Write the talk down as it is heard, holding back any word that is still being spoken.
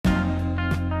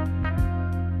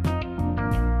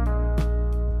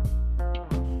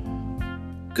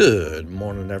Good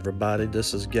morning, everybody.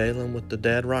 This is Galen with the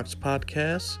Dad Rocks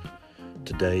podcast.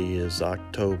 Today is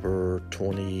October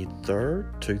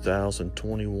 23rd,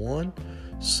 2021,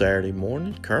 Saturday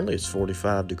morning. Currently, it's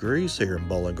 45 degrees here in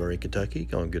Bowling Green, Kentucky.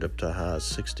 Going to get up to a high of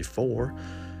 64.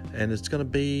 And it's going to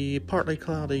be partly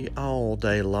cloudy all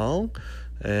day long.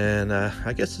 And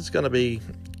I guess it's going to be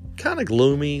kind of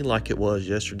gloomy like it was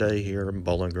yesterday here in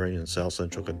Bowling Green in South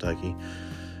Central Kentucky.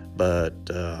 But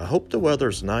I hope the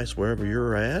weather's nice wherever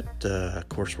you're at. Of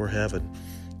course, we're having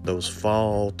those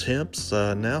fall temps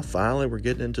now. Finally, we're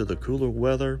getting into the cooler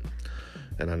weather.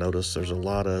 And I noticed there's a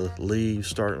lot of leaves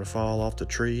starting to fall off the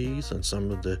trees. And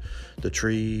some of the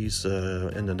trees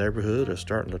in the neighborhood are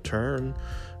starting to turn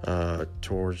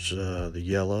towards the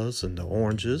yellows and the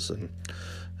oranges and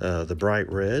the bright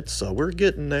reds. So we're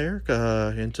getting there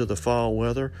into the fall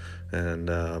weather. And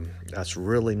that's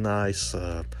really nice.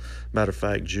 Matter of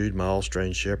fact, Jude, my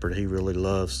Australian Shepherd, he really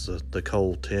loves the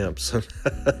cold temps,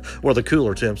 or the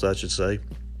cooler temps, I should say.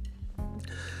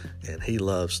 And he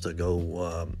loves to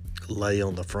go lay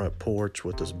on the front porch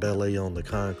with his belly on the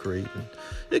concrete, and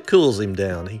it cools him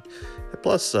down.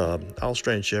 Plus,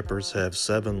 Australian Shepherds have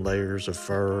 7 layers of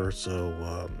fur,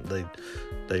 so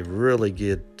they really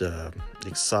get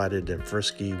excited and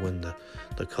frisky when the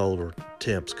colder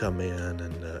temps come in,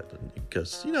 and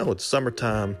because it's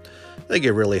summertime, they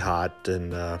get really hot,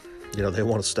 and they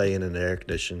want to stay in an air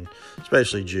condition.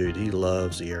 Especially Jude, he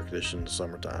loves the air condition in the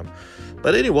summertime.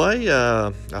 But anyway,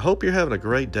 I hope you're having a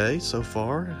great day so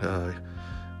far.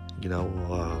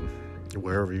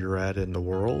 Wherever you're at in the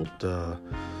world,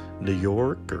 New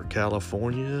York or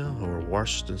California or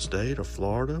Washington State or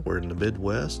Florida, we're in the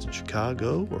Midwest, in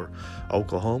Chicago or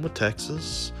Oklahoma,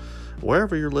 Texas.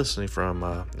 Wherever you're listening from,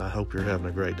 I hope you're having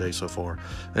a great day so far.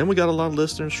 And we got a lot of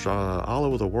listeners all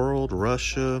over the world: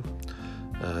 Russia,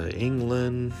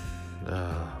 England,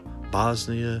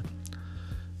 Bosnia.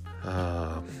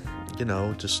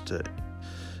 Just a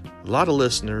lot of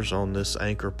listeners on this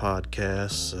Anchor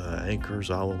podcast.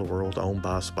 Anchor's all over the world, owned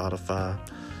by Spotify.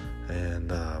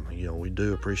 And, we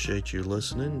do appreciate you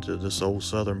listening to this old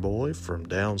Southern boy from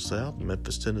down south,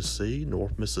 Memphis, Tennessee,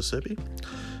 North Mississippi.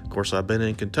 Of course, I've been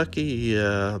in Kentucky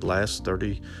the last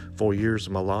 34 years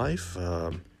of my life.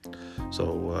 It's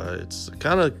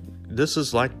kind of, this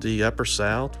is like the upper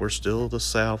South. We're still the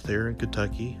South here in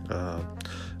Kentucky.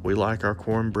 We like our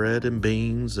cornbread and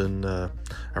beans and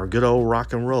our good old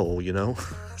rock and roll,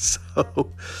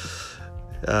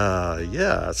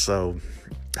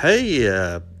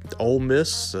 Hey, Ole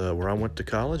Miss, where I went to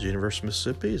college, University of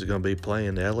Mississippi, is going to be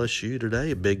playing LSU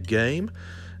today, a big game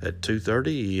at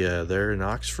 2:30 there in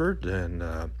Oxford, and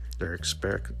they're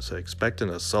expecting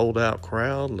a sold-out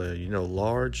crowd,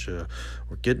 large.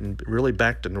 We're getting really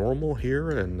back to normal here,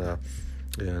 and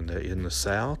in the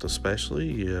South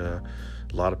especially. A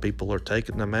lot of people are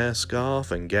taking the mask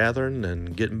off and gathering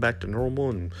and getting back to normal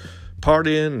and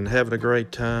partying and having a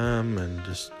great time and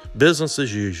just business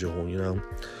as usual,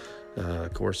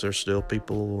 Of course, there's still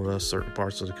people in certain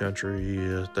parts of the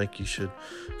country think you should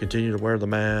continue to wear the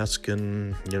mask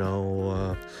and,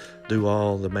 do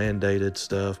all the mandated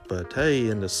stuff. But, hey,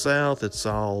 in the South, it's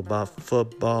all about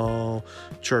football,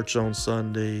 church on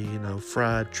Sunday,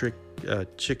 fried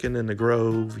chicken in the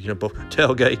Grove,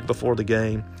 tailgate before the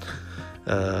game,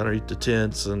 underneath the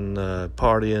tents and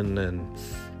partying and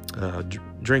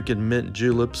drinking mint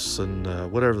juleps and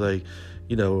whatever they...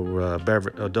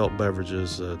 adult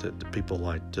beverages that people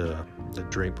like that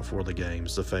drink before the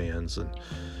games, the fans, and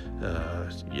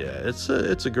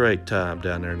it's a great time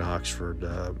down there in Oxford.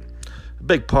 A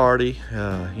big party,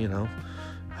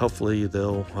 Hopefully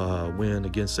they'll win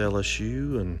against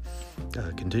LSU and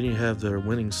continue to have their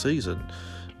winning season.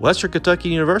 Western Kentucky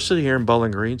University here in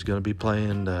Bowling Green is going to be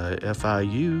playing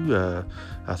FIU.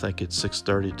 I think it's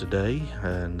 6:30 today,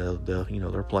 and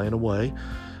they're playing away.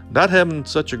 Not having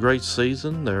such a great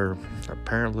season. They're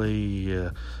apparently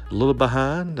a little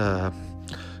behind.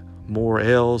 More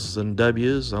L's than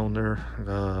W's on their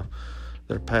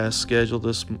past schedule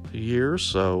this year.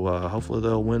 So hopefully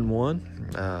they'll win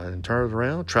one and turn it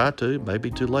around. Try to.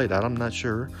 Maybe too late. I'm not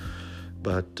sure.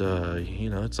 But,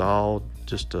 it's all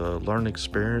just a learning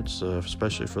experience,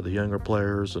 especially for the younger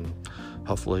players. And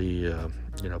hopefully,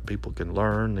 people can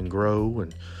learn and grow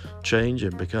and change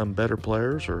and become better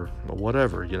players or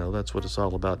whatever. That's what it's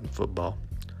all about in football.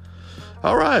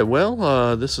 All right,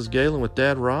 well, this is Galen with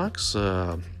Dad Rocks.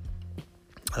 I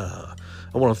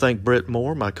want to thank Britt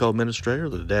Moore, my co-administrator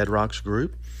of the Dad Rocks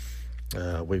group.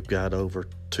 We've got over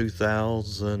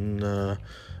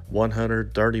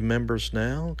 2,130 members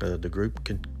now. The group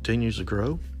continues to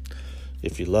grow.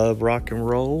 If you love rock and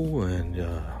roll and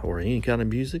or any kind of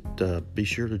music, be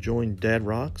sure to join Dad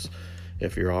Rocks.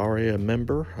 If you're already a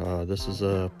member, this is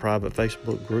a private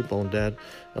Facebook group on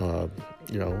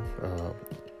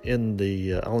in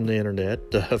the on the internet,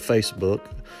 Facebook.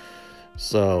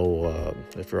 So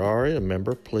if you're already a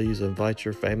member, please invite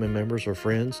your family members or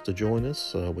friends to join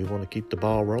us. We want to keep the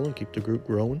ball rolling, keep the group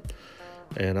growing.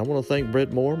 And I want to thank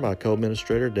Britt Moore, my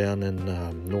co-administrator down in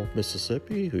North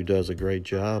Mississippi, who does a great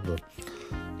job of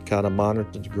kind of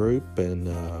monitoring the group and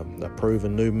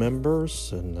approving new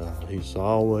members. And he's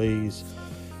always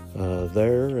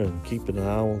there and keeping an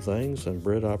eye on things. And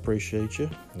Britt, I appreciate you.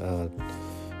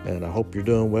 And I hope you're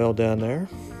doing well down there.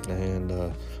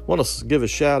 And want to give a big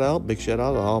shout out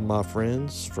to all my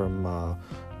friends from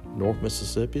North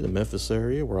Mississippi, the Memphis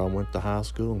area, where I went to high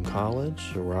school and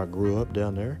college, where I grew up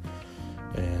down there.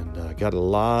 And got a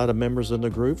lot of members in the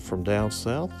group from down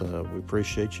south. We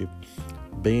appreciate you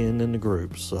being in the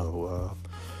group. So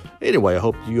anyway, I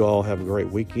hope you all have a great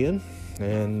weekend.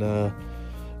 And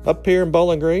up here in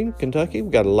Bowling Green, Kentucky, we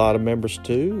got a lot of members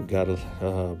too.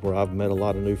 Where I've met a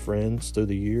lot of new friends through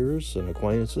the years and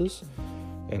acquaintances.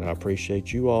 And I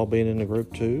appreciate you all being in the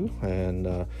group too.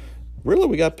 And really,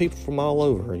 we got people from all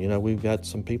over. We've got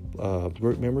some people,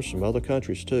 group members from other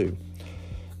countries too.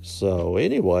 So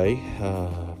anyway,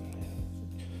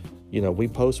 we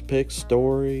post pics,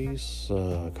 stories,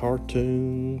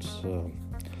 cartoons,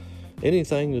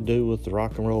 anything to do with the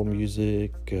rock and roll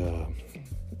music,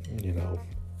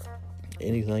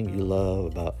 anything you love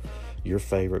about your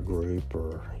favorite group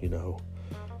or,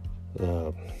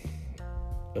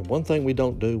 and one thing we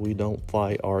don't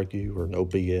fight, argue, or no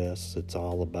BS. It's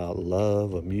all about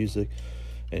love of music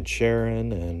and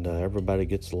sharing, and everybody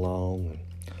gets along.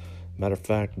 Matter of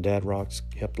fact, Dad Rocks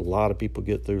helped a lot of people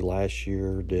get through last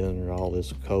year during all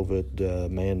this COVID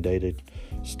mandated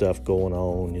stuff going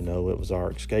on. It was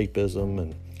our escapism,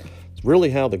 and it's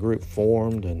really how the group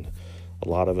formed. And a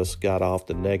lot of us got off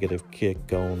the negative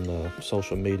kick on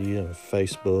social media and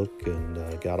Facebook,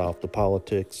 and got off the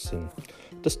politics and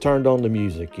just turned on the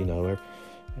music,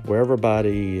 where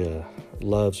everybody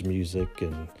loves music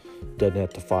and doesn't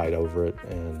have to fight over it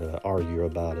and argue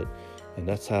about it. And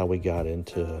that's how we got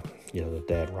into, the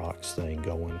Dad Rocks thing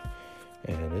going.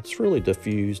 And it's really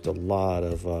diffused a lot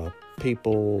of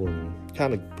people and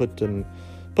kind of put them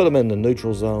in the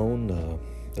neutral zone,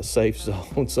 the safe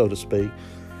zone, so to speak.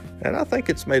 And I think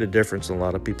it's made a difference in a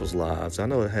lot of people's lives. I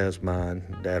know it has mine,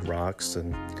 Dad Rocks,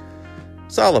 and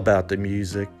it's all about the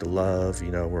music, the love,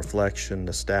 reflection,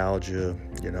 nostalgia.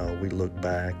 We look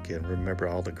back and remember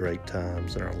all the great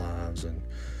times in our lives.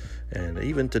 And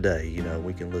even today,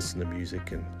 we can listen to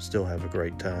music and still have a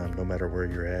great time, no matter where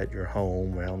you're at, your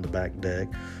home, around the back deck,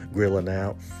 grilling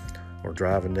out, or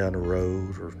driving down the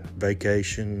road, or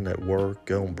vacation at work,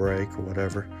 on break, or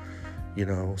whatever,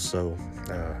 So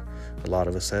a lot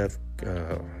of us have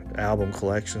album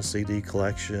collections, CD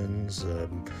collections,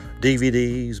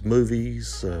 DVDs,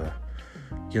 movies.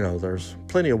 There's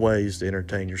plenty of ways to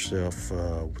entertain yourself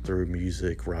through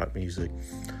music, rock music,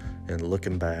 and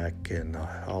looking back and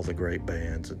all the great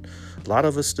bands. And a lot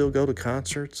of us still go to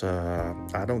concerts.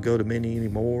 I don't go to many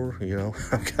anymore.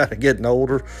 I'm kind of getting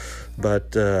older,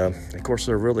 but of course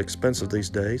they're really expensive these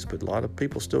days. But a lot of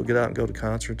people still get out and go to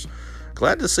concerts.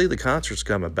 Glad to see the concerts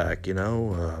coming back.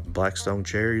 Black Stone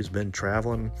Cherry has been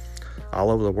traveling all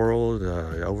over the world,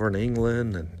 over in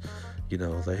England, and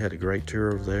they had a great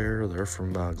tour over there. They're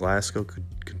from Glasgow,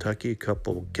 Kentucky, a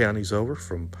couple counties over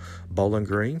from Bowling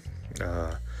Green.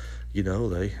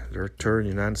 They're touring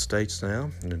the United States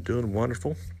now, and they're doing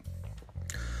wonderful.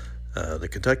 The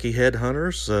Kentucky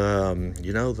Headhunters,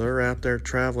 they're out there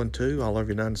traveling too, all over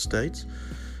the United States,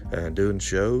 doing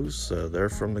shows. They're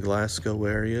from the Glasgow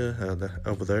area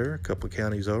over there, a couple of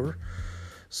counties over.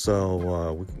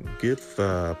 So we give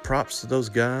props to those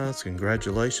guys.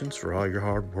 Congratulations for all your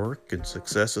hard work and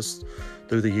successes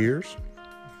through the years.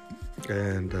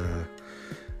 And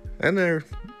there's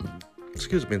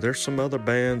some other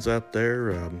bands out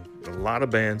there. A lot of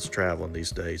bands traveling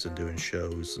these days and doing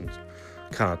shows and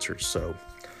concerts. So,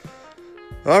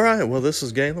 all right. Well, this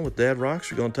is Galen with Dad Rocks.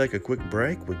 We're going to take a quick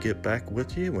break. We'll get back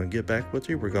with you. When we get back with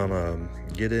you, we're going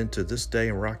to get into this day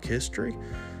in rock history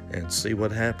and see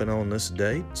what happened on this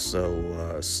date.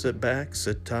 So sit back,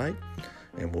 sit tight,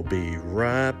 and we'll be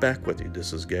right back with you.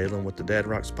 This is Galen with the Dad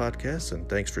Rocks podcast, and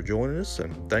thanks for joining us,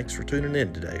 and thanks for tuning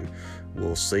in today.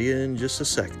 We'll see you in just a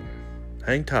second.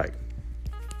 Hang tight.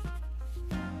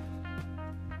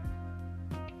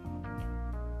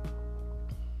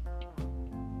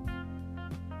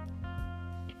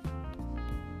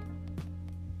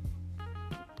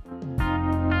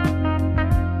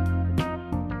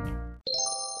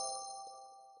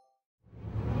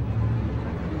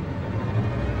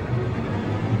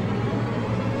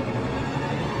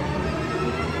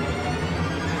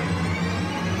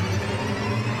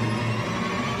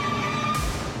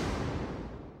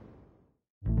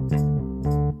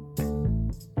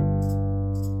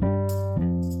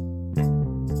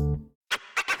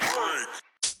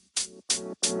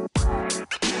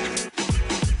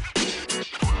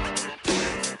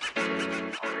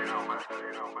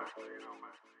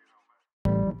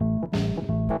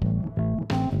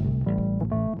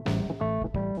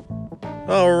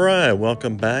 All right,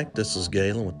 welcome back. This is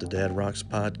Galen with the Dad Rocks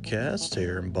podcast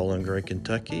here in Bowling Green,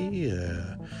 Kentucky.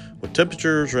 With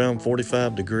temperatures around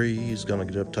 45 degrees, going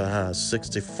to get up to a high of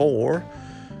 64.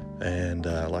 And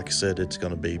like I said, it's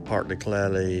going to be partly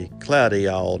cloudy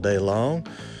all day long.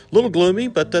 A little gloomy,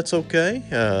 but that's okay.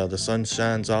 The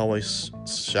sunshine's always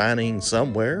shining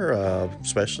somewhere,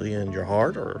 especially in your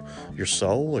heart or your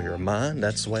soul or your mind.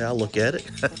 That's the way I look at it.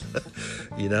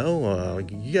 You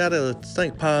got to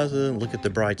think positive and look at the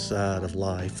bright side of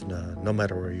life, no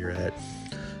matter where you're at.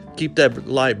 Keep that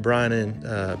light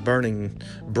burning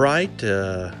bright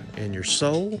in your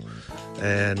soul.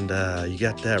 And you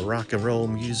got that rock and roll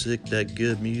music, that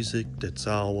good music that's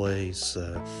always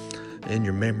in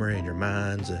your memory and your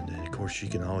minds. And of course, you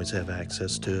can always have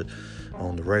access to it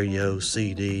on the radio,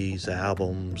 CDs,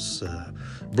 albums,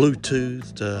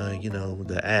 Bluetooth,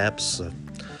 the apps.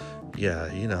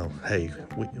 Hey,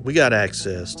 we got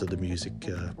access to the music,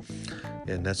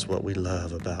 and that's what we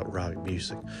love about rock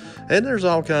music. And there's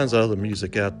all kinds of other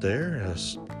music out there,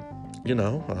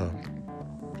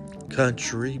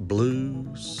 country,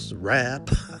 blues, rap.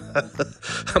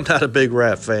 I'm not a big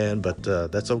rap fan, but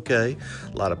that's okay.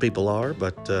 A lot of people are,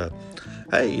 but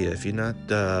hey, if you're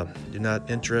not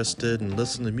interested in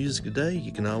listening to music today,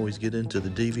 you can always get into the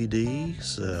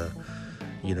DVDs,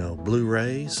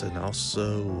 Blu-rays, and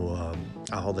also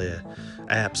all the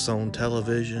apps on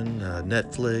television,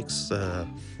 Netflix,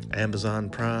 Amazon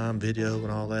Prime Video,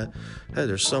 and all that. Hey,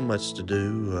 there's so much to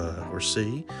do or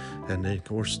see. And then, of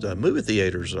course, the movie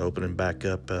theaters are opening back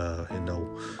up in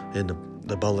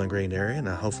the Bowling Green area, and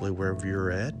hopefully wherever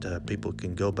you're at, people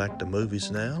can go back to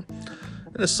movies now.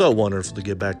 And it's so wonderful to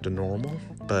get back to normal.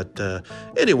 But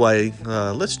anyway,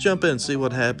 let's jump in and see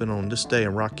what happened on this day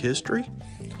in rock history.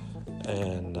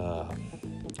 And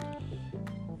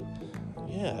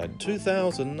in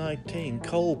 2019,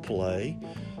 Coldplay,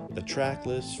 the track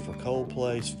list for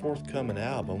Coldplay's forthcoming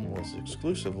album was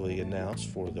exclusively announced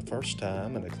for the first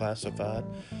time in a classified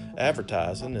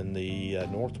advertising in the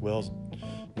North Wales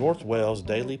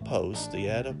Daily Post. The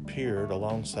ad appeared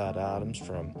alongside items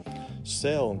from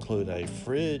sale include a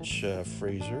fridge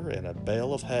freezer and a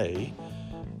bale of hay,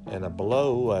 and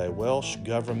below a Welsh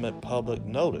government public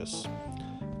notice.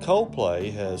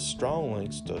 Coldplay has strong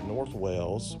links to North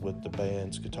Wales, with the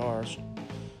band's guitarist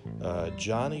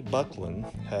Johnny Buckland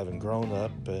having grown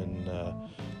up in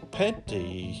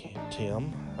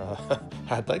Tem.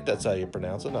 I think that's how you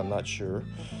pronounce it. I'm not sure,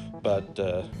 but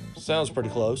sounds pretty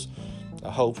close.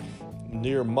 I hope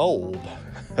near Mold.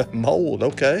 Mold,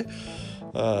 okay.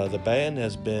 The band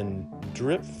has been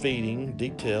drip-feeding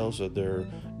details of their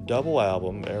double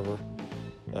album,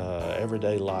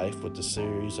 Everyday Life, with the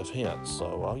series of hints.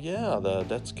 So,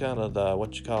 that's kind of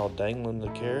what you call dangling the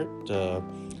carrot.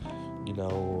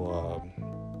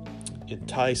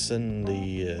 Enticing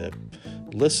the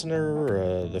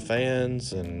listener, the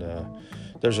fans, and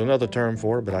there's another term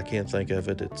for it, but I can't think of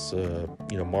it. It's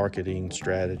marketing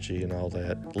strategy and all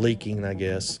that, leaking, I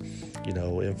guess,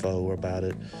 info about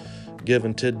it,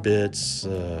 giving tidbits,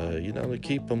 to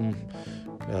keep them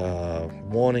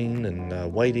wanting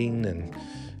and waiting and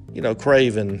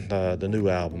craving the new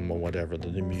album or whatever, the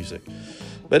new music.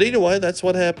 But anyway, that's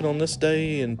what happened on this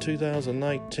day in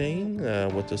 2019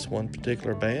 with this one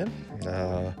particular band.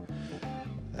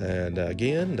 And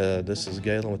again, this is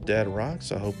Galen with Dad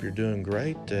Rocks. I hope you're doing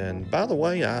great. And by the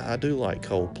way, I do like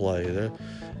Coldplay.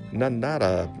 They're not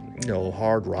a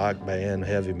hard rock band,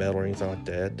 heavy metal or anything like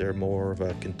that. They're more of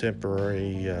a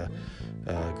contemporary,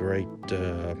 great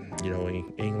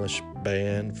English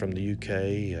band from the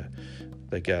UK.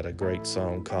 They got a great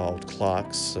song called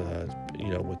Clocks,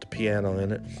 with the piano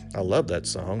in it. I love that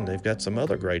song. They've got some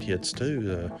other great hits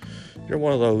too. They're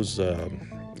one of those,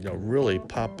 really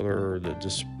popular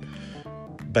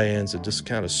bands that just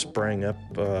kind of sprang up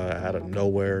out of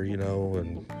nowhere,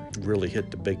 and really hit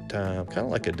the big time. Kind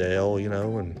of like Adele,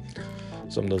 and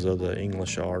some of those other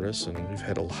English artists. And we've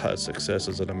had a lot of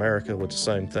successes in America with the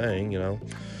same thing,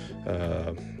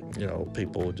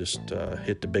 people just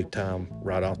hit the big time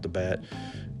right off the bat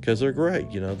because they're great.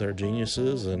 They're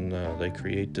geniuses, and they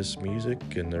create this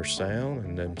music and their sound,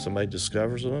 and then somebody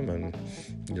discovers them, and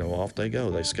off they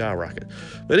go. They skyrocket.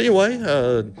 But anyway,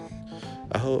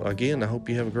 I hope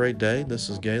you have a great day. This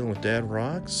is Galen with Dad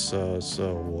Rocks.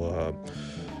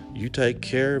 You take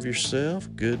care of yourself.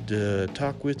 Good to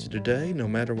talk with you today, no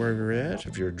matter where you're at.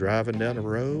 If you're driving down the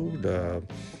road,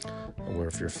 or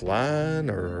if you're flying,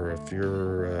 or if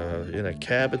you're in a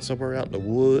cabin somewhere out in the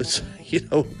woods,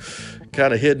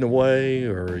 kind of hidden away,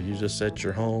 or you just at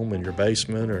your home in your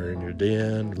basement or in your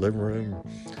den, living room,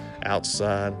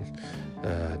 outside,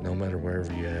 no matter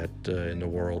wherever you're at in the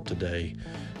world today.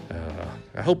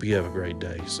 I hope you have a great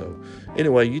day. So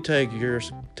anyway, you take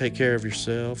care of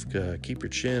yourself, keep your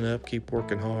chin up, keep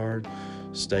working hard,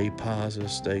 stay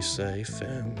positive, stay safe,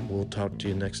 and we'll talk to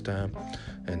you next time.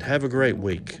 And have a great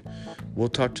week. We'll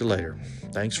talk to you later.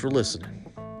 Thanks for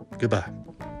listening. Goodbye.